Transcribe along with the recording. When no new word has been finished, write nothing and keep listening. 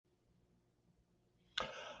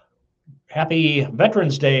Happy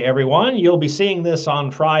Veterans Day, everyone. You'll be seeing this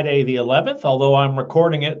on Friday the 11th, although I'm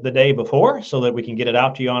recording it the day before so that we can get it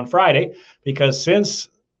out to you on Friday. Because since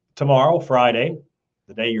tomorrow, Friday,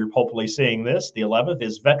 the day you're hopefully seeing this, the 11th,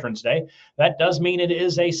 is Veterans Day, that does mean it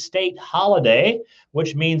is a state holiday,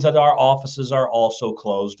 which means that our offices are also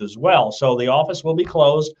closed as well. So the office will be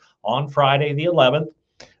closed on Friday the 11th.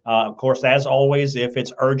 Of course, as always, if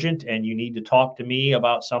it's urgent and you need to talk to me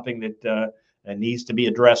about something that needs to be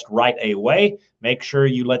addressed right away, make sure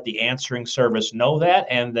you let the answering service know that,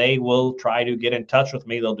 and they will try to get in touch with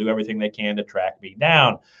me. They'll do everything they can to track me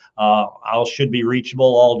down. I should be reachable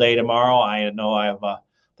all day tomorrow. I know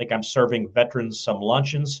think I'm serving veterans some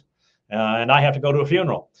luncheons, and I have to go to a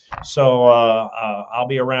funeral. So I'll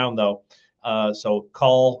be around though. So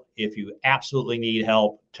call if you absolutely need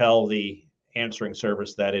help. Tell the answering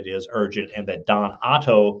service that it is urgent and that Don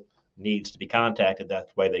Otto needs to be contacted. That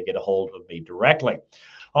way they get a hold of me directly.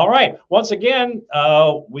 All right. Once again,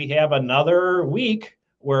 we have another week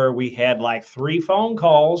where we had like 3 phone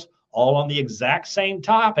calls all on the exact same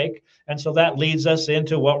topic. And so that leads us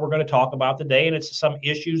into what we're going to talk about today. And it's some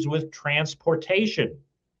issues with transportation.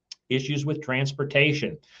 Issues with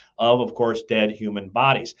transportation of course, dead human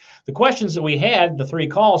bodies. The questions that we had, the 3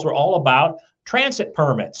 calls, were all about transit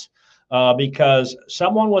permits. Because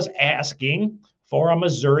someone was asking for a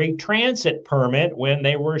Missouri transit permit when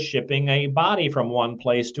they were shipping a body from one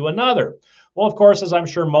place to another. Well, of course, as I'm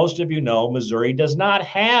sure most of you know, Missouri does not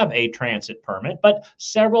have a transit permit, but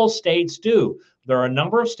several states do. There are a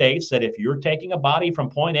number of states that if you're taking a body from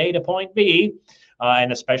point A to point B,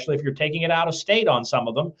 and especially if you're taking it out of state on some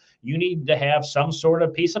of them, you need to have some sort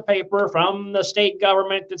of piece of paper from the state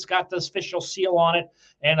government that's got this official seal on it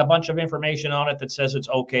and a bunch of information on it that says it's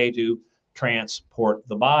okay to transport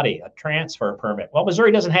the body, a transfer permit. Well,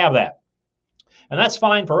 Missouri doesn't have that. And that's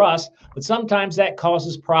fine for us, but sometimes that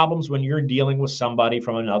causes problems when you're dealing with somebody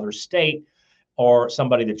from another state or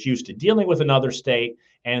somebody that's used to dealing with another state,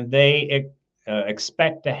 and they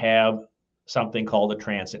expect to have something called a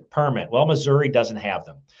transit permit. Well, Missouri doesn't have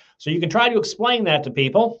them. So you can try to explain that to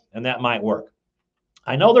people, and that might work.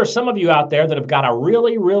 I know there's some of you out there that have got a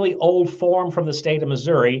really, really old form from the state of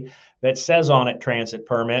Missouri that says on it transit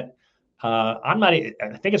permit. I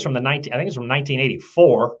think it's from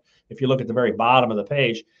 1984. If you look at the very bottom of the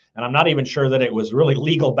page, and I'm not even sure that it was really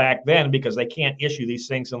legal back then because they can't issue these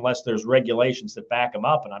things unless there's regulations that back them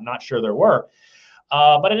up, and I'm not sure there were.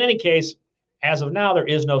 But in any case, as of now, there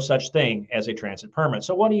is no such thing as a transit permit.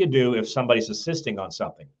 So what do you do if somebody's insisting on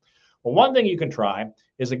something? Well, one thing you can try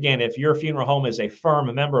is, again, if your funeral home is a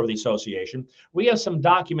firm member of the association, we have some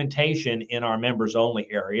documentation in our members only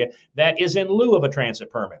area that is in lieu of a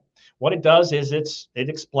transit permit. What it does is it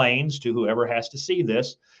explains to whoever has to see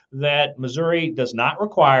this that Missouri does not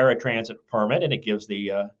require a transit permit, and it gives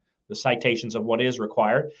the citations of what is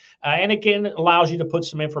required. And again, it allows you to put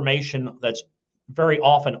some information that's very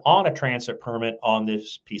often on a transit permit on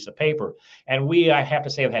this piece of paper. And I have to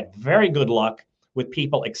say, have had very good luck with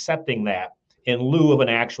people accepting that in lieu of an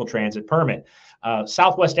actual transit permit.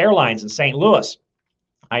 Southwest Airlines in St. Louis,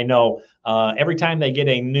 I know every time they get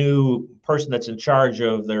a new person that's in charge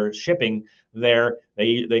of their shipping there,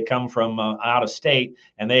 they come from out of state,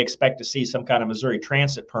 and they expect to see some kind of Missouri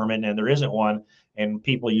transit permit, and there isn't one. And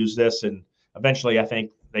people use this, and eventually I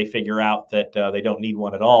think they figure out that they don't need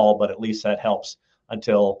one at all, but at least that helps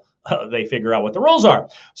until they figure out what the rules are.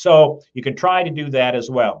 So you can try to do that as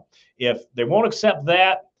well. If they won't accept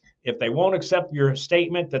that, if they won't accept your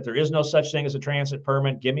statement that there is no such thing as a transit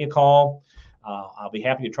permit, give me a call. I'll be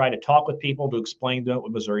happy to try to talk with people to explain to them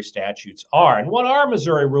what Missouri statutes are. And what are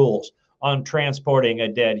Missouri rules on transporting a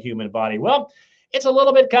dead human body? Well, it's a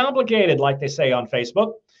little bit complicated, like they say on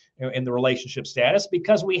Facebook, in the relationship status,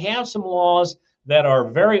 because we have some laws that are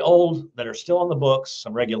very old, that are still on the books,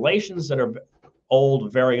 some regulations that are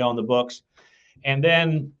old, very on the books. And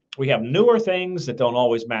then we have newer things that don't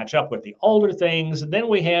always match up with the older things. And then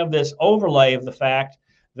we have this overlay of the fact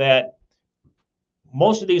that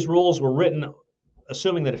most of these rules were written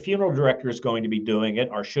assuming that a funeral director is going to be doing it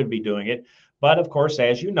or should be doing it. But of course,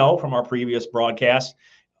 as you know from our previous broadcast,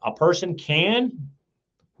 a person can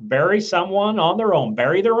bury someone on their own,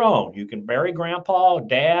 bury their own. You can bury grandpa,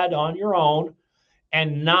 dad on your own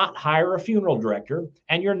and not hire a funeral director,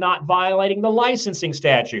 and you're not violating the licensing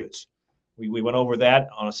statutes. We went over that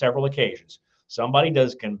on several occasions. Somebody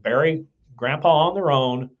can bury grandpa on their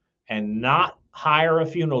own and not hire a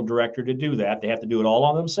funeral director to do that. They have to do it all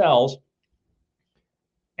on themselves,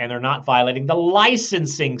 and they're not violating the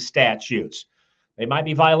licensing statutes. They might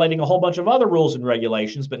be violating a whole bunch of other rules and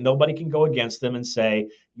regulations, but nobody can go against them and say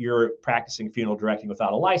you're practicing funeral directing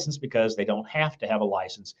without a license, because they don't have to have a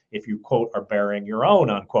license if you, quote, are burying your own,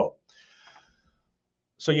 unquote.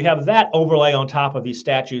 So you have that overlay on top of these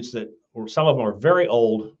statutes that, or some of them are very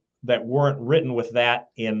old, that weren't written with that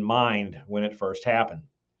in mind when it first happened.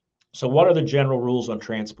 So what are the general rules on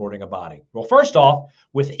transporting a body? Well, first off,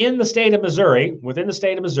 within the state of Missouri,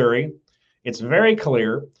 it's very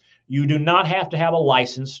clear you do not have to have a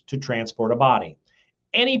license to transport a body.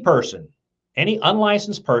 Any person, any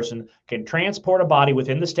unlicensed person can transport a body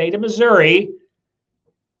within the state of Missouri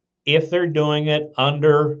if they're doing it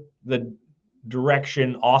under the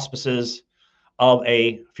direction, auspices of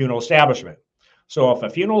a funeral establishment. So if a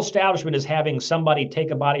funeral establishment is having somebody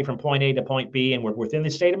take a body from point A to point B, and we're within the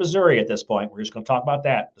state of Missouri at this point, we're just going to talk about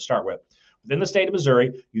that to start with. Within the state of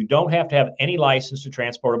Missouri, you don't have to have any license to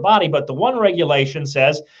transport a body, but the one regulation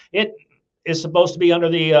says it is supposed to be under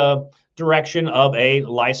the direction of a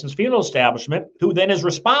licensed funeral establishment, who then is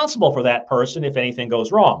responsible for that person if anything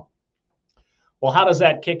goes wrong. Well, how does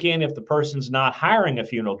that kick in if the person's not hiring a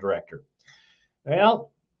funeral director?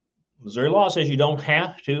 Well, Missouri law says you don't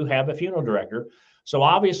have to have a funeral director. So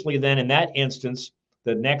obviously then in that instance,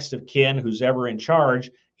 the next of kin who's ever in charge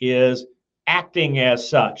is acting as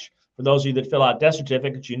such. For those of you that fill out death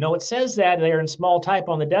certificates, you know it says that there in small type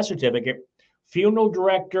on the death certificate, funeral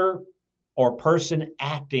director or person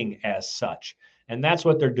acting as such. And that's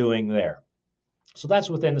what they're doing there. So that's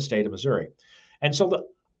within the state of Missouri. And so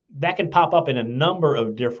that can pop up in a number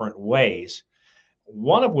of different ways,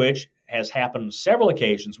 one of which has happened on several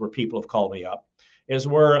occasions where people have called me up, is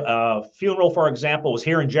where a funeral, for example, was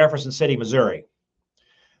here in Jefferson City, Missouri.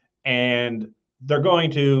 And they're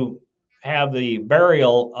going to have the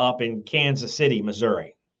burial up in Kansas City,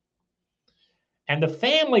 Missouri. And the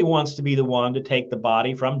family wants to be the one to take the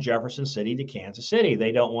body from Jefferson City to Kansas City.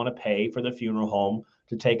 They don't want to pay for the funeral home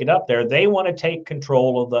to take it up there. They want to take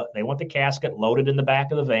control of they want the casket loaded in the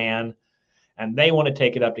back of the van, and they want to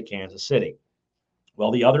take it up to Kansas City.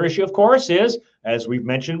 Well, the other issue, of course, is, as we've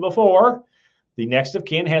mentioned before, the next of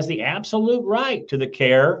kin has the absolute right to the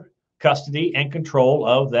care, custody, and control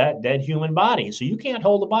of that dead human body. So you can't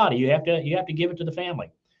hold the body. You have to give it to the family.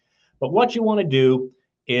 But what you want to do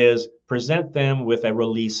is present them with a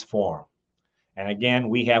release form. And again,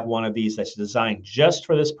 we have one of these that's designed just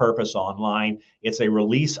for this purpose online. It's a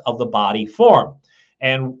release of the body form.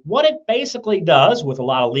 And what it basically does, with a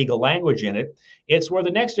lot of legal language in it, it's where the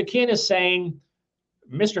next of kin is saying,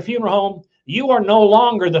 Mr. Funeral Home, you are no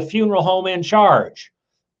longer the funeral home in charge.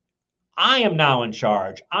 I am now in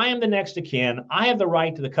charge. I am the next of kin. I have the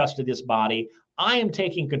right to the custody of this body. I am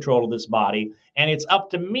taking control of this body. And it's up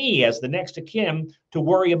to me as the next of kin to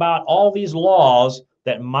worry about all these laws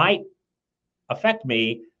that might affect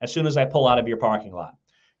me as soon as I pull out of your parking lot.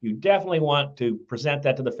 You definitely want to present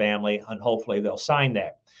that to the family, and hopefully they'll sign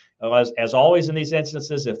that. As always in these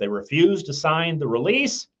instances, if they refuse to sign the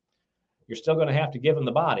release, you're still going to have to give them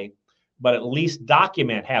the body, but at least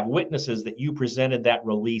document, have witnesses that you presented that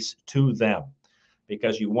release to them,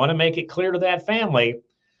 because you want to make it clear to that family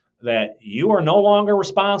that you are no longer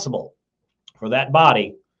responsible for that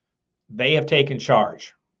body. They have taken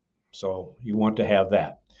charge. So you want to have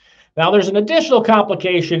that. Now, there's an additional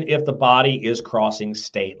complication if the body is crossing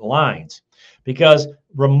state lines, because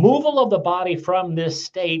removal of the body from this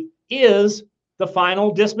state is the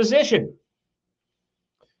final disposition.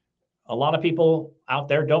 A lot of people out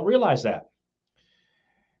there don't realize that.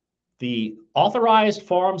 The authorized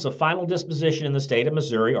forms of final disposition in the state of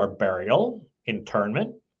Missouri are burial,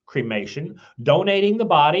 internment, cremation, donating the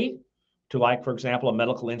body to, like, for example, a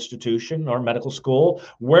medical institution or medical school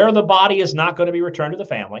where the body is not going to be returned to the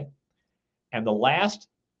family. And the last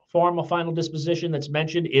form of final disposition that's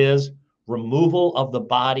mentioned is removal of the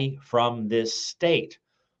body from this state.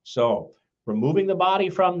 So removing the body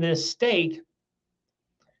from this state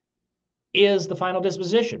is the final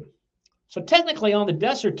disposition. So technically on the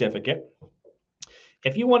death certificate,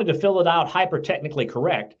 if you wanted to fill it out hyper-technically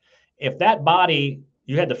correct, if that body,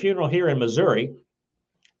 you had the funeral here in Missouri,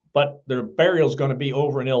 but the burial is going to be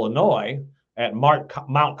over in Illinois at Mount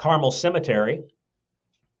Carmel Cemetery,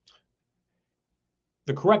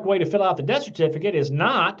 the correct way to fill out the death certificate is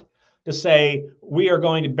not to say we are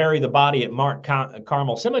going to bury the body at Mount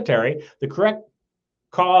Carmel Cemetery. The correct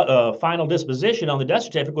final disposition on the death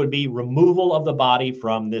certificate would be removal of the body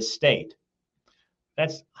from this state.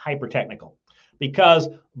 That's hyper-technical, because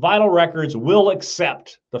vital records will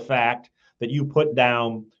accept the fact that you put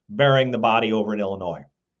down burying the body over in Illinois,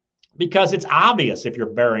 because it's obvious if you're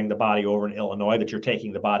burying the body over in Illinois that you're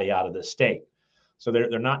taking the body out of this state. So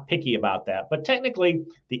they're not picky about that. But technically,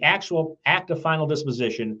 the actual act of final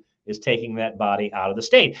disposition is taking that body out of the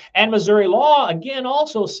state. And Missouri law, again,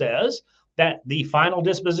 also says that the final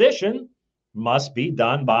disposition must be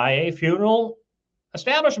done by a funeral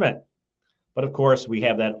establishment. But of course, we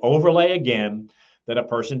have that overlay again that a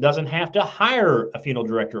person doesn't have to hire a funeral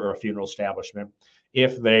director or a funeral establishment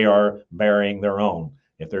if they are burying their own.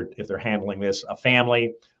 If they're handling this, a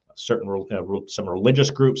family, some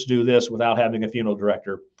religious groups do this without having a funeral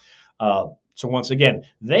director. So once again,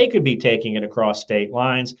 they could be taking it across state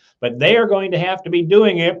lines, but they are going to have to be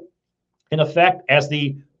doing it in effect as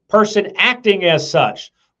the person acting as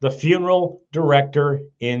such, the funeral director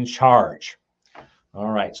in charge.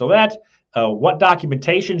 All right, so that what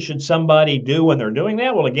documentation should somebody do when they're doing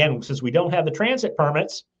that? Well, again, since we don't have the transit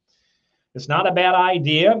permits, it's not a bad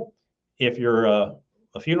idea if you're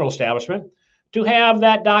a funeral establishment to have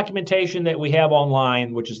that documentation that we have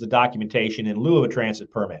online, which is the documentation in lieu of a transit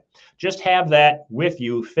permit. Just have that with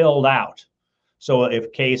you filled out. So if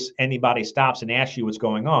in case anybody stops and asks you what's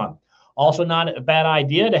going on. Also not a bad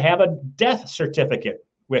idea to have a death certificate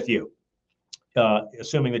with you,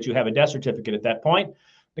 assuming that you have a death certificate at that point,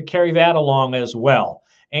 to carry that along as well.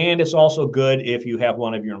 And it's also good if you have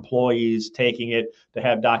one of your employees taking it to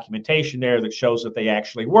have documentation there that shows that they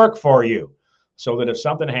actually work for you. So that if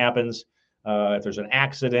something happens, if there's an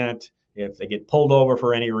accident, if they get pulled over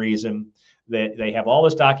for any reason, that they have all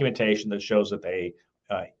this documentation that shows that they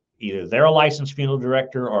either they're a licensed funeral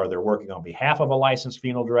director or they're working on behalf of a licensed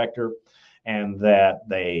funeral director, and that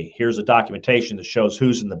here's a documentation that shows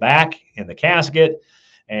who's in the back in the casket,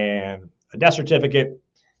 and a death certificate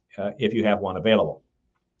if you have one available.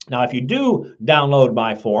 Now, if you do download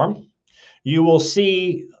my form, you will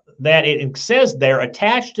see that it says there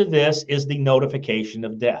attached to this is the notification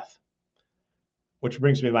of death. Which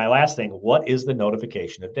brings me to my last thing. What is the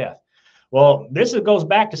notification of death? Well, this goes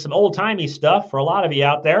back to some old-timey stuff for a lot of you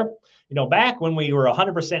out there. You know, back when we were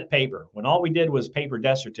 100% paper, when all we did was paper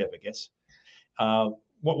death certificates,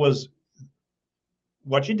 what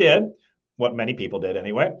you did, what many people did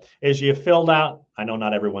anyway, is you filled out, I know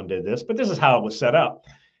not everyone did this, but this is how it was set up.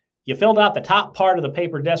 You filled out the top part of the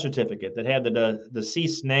paper death certificate that had the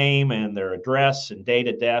deceased name and their address and date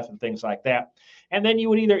of death and things like that. And then you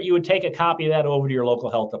would take a copy of that over to your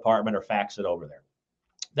local health department or fax it over there.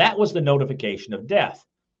 That was the notification of death.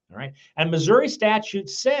 All right. And Missouri statute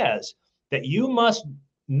says that you must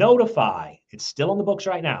notify, it's still in the books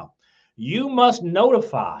right now, you must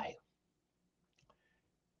notify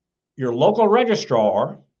your local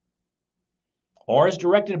registrar or as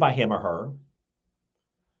directed by him or her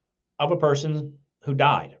of a person who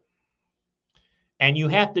died. And you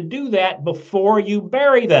have to do that before you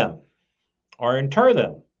bury them or inter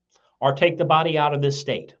them or take the body out of this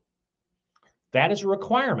state. That is a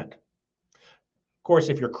requirement. Of course,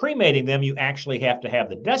 if you're cremating them, you actually have to have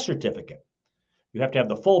the death certificate. You have to have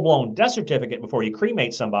the full-blown death certificate before you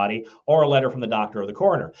cremate somebody or a letter from the doctor or the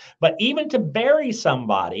coroner. But even to bury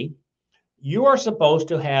somebody, you are supposed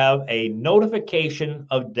to have a notification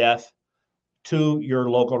of death to your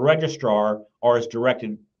local registrar or as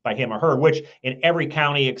directed by him or her, which in every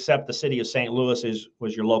county except the city of St. Louis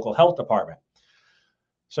was your local health department.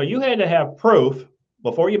 So you had to have proof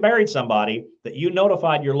before you buried somebody that you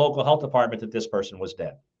notified your local health department that this person was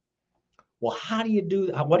dead. Well, how do you do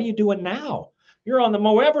that? What are you doing now? You're on the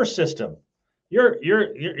Moever system. You're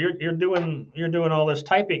doing all this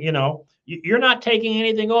typing, you know. You're not taking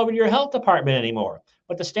anything over to your health department anymore.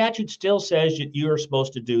 But the statute still says that you are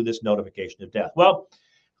supposed to do this notification of death. Well,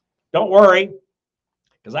 don't worry,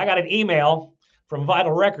 because I got an email from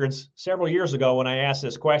Vital Records several years ago when I asked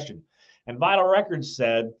this question. And Vital Records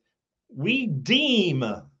said, we deem,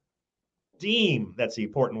 that's the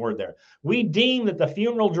important word there, we deem that the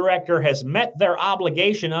funeral director has met their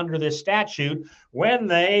obligation under this statute when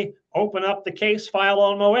they open up the case file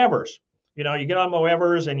on Moevers. You know, you get on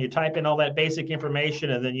Moevers and you type in all that basic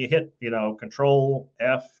information and then you hit, you know, Control,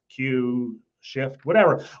 F, Q, Shift,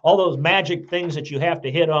 whatever, all those magic things that you have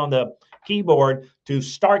to hit on the keyboard to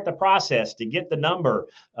start the process, to get the number,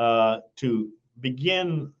 to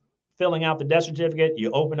begin filling out the death certificate. You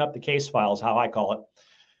open up the case files, how I call it.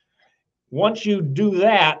 Once you do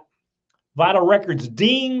that, Vital Records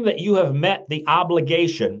deem that you have met the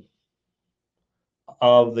obligation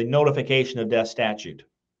of the notification of death statute.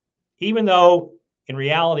 Even though in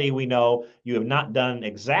reality, we know you have not done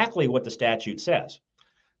exactly what the statute says.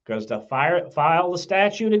 Because to file the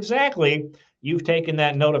statute exactly, you've taken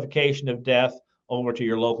that notification of death over to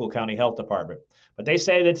your local county health department. But they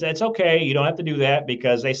say that's okay. You don't have to do that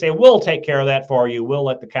because they say, we'll take care of that for you. We'll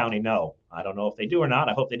let the county know. I don't know if they do or not.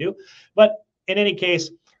 I hope they do. But in any case,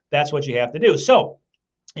 that's what you have to do. So,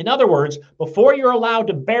 in other words, before you're allowed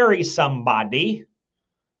to bury somebody,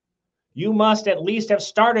 you must at least have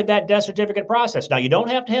started that death certificate process. Now, you don't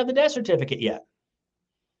have to have the death certificate yet.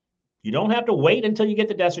 You don't have to wait until you get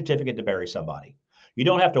the death certificate to bury somebody. You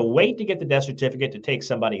don't have to wait to get the death certificate to take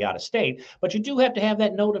somebody out of state, but you do have to have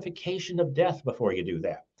that notification of death before you do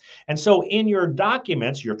that. And so in your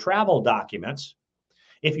documents, your travel documents,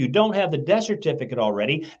 if you don't have the death certificate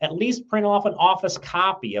already, at least print off an office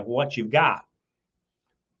copy of what you've got.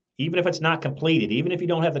 Even if it's not completed, even if you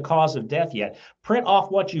don't have the cause of death yet, print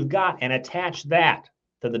off what you've got and attach that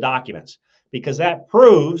to the documents, because that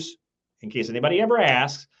proves, in case anybody ever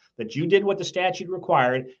asks, that you did what the statute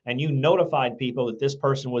required and you notified people that this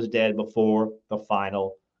person was dead before the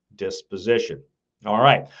final disposition. All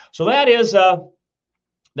right, so that is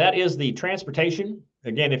the transportation.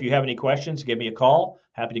 Again, if you have any questions, give me a call.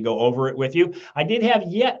 Happy to go over it with you. I did have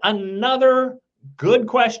yet another good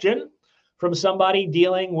question from somebody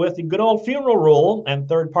dealing with the good old funeral rule and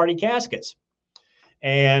third-party caskets.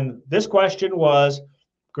 And this question was,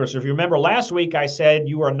 of course, if you remember last week, I said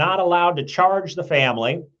you are not allowed to charge the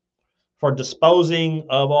family for disposing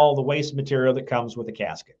of all the waste material that comes with the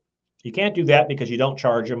casket. You can't do that because you don't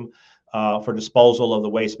charge them for disposal of the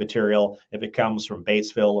waste material if it comes from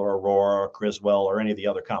Batesville or Aurora or Criswell or any of the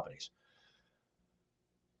other companies.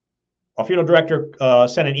 Our funeral director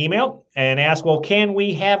sent an email and asked, well, can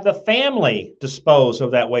we have the family dispose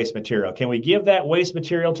of that waste material? Can we give that waste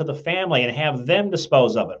material to the family and have them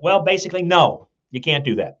dispose of it? Well, basically, no, you can't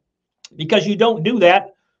do that because you don't do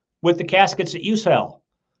that with the caskets that you sell.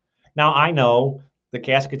 Now, I know the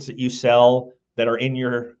caskets that you sell that are in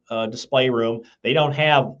your display room, they don't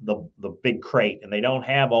have the big crate and they don't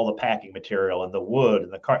have all the packing material and the wood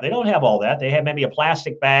and the car. They don't have all that. They have maybe a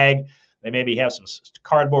plastic bag. They maybe have some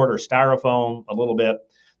cardboard or styrofoam a little bit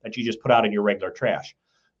that you just put out in your regular trash.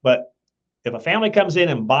 But if a family comes in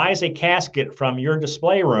and buys a casket from your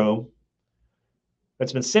display room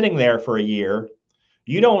that's been sitting there for a year,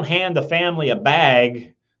 you don't hand the family a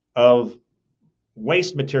bag of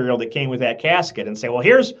waste material that came with that casket and say, well,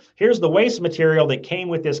 here's the waste material that came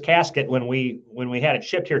with this casket when we had it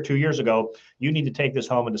shipped here 2 years ago. You need to take this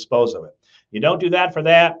home and dispose of it. You don't do that for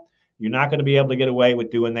that. You're not going to be able to get away with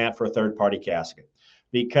doing that for a third-party casket,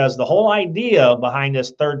 because the whole idea behind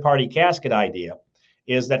this third-party casket idea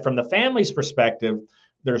is that from the family's perspective,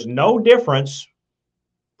 there's no difference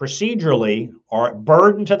procedurally or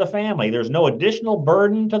burden to the family. There's no additional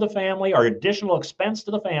burden to the family or additional expense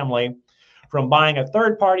to the family from buying a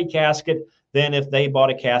third-party casket than if they bought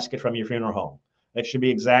a casket from your funeral home. It should be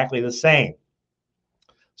exactly the same.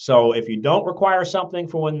 So if you don't require something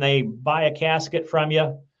for when they buy a casket from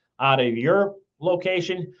you out of your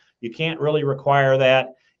location, you can't really require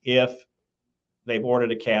that if they've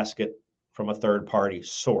ordered a casket from a third-party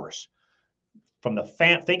source. From the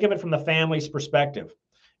think of it from the family's perspective.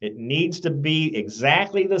 It needs to be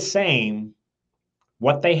exactly the same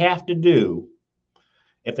what they have to do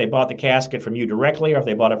if they bought the casket from you directly or if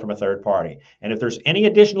they bought it from a third party. And if there's any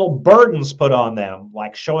additional burdens put on them,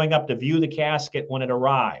 like showing up to view the casket when it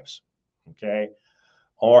arrives, okay,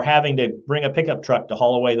 or having to bring a pickup truck to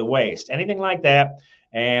haul away the waste, anything like that,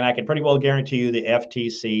 and I can pretty well guarantee you the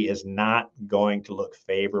FTC is not going to look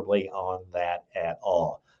favorably on that at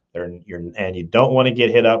all. And you don't want to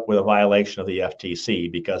get hit up with a violation of the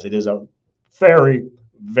FTC, because it is a very,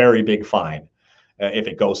 very big fine if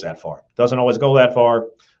it goes that far. It doesn't always go that far,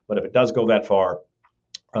 but if it does go that far,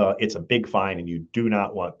 it's a big fine, and you do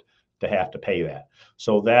not want to have to pay that.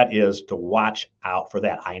 So that is to watch out for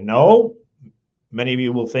that. I know many of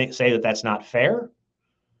you will say that that's not fair.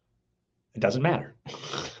 It doesn't matter.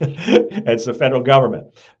 It's the federal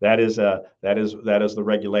government. That is the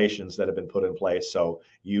regulations that have been put in place. So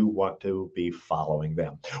you want to be following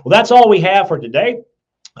them. Well, that's all we have for today.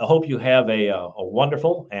 I hope you have a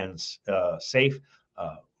wonderful and safe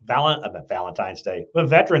Valentine's Day. Well,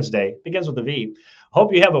 Veterans Day begins with a V.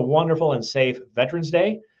 Hope you have a wonderful and safe Veterans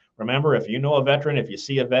Day. Remember, if you know a veteran, if you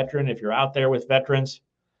see a veteran, if you're out there with veterans,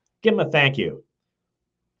 give them a thank you.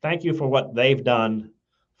 Thank you for what they've done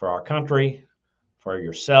for our country, for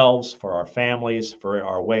yourselves, for our families, for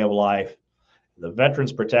our way of life. The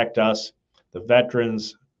veterans protect us. The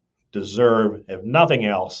veterans deserve, if nothing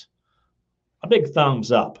else, a big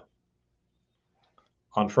thumbs up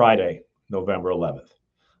on Friday, November 11th.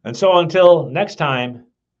 And so until next time,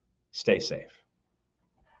 stay safe.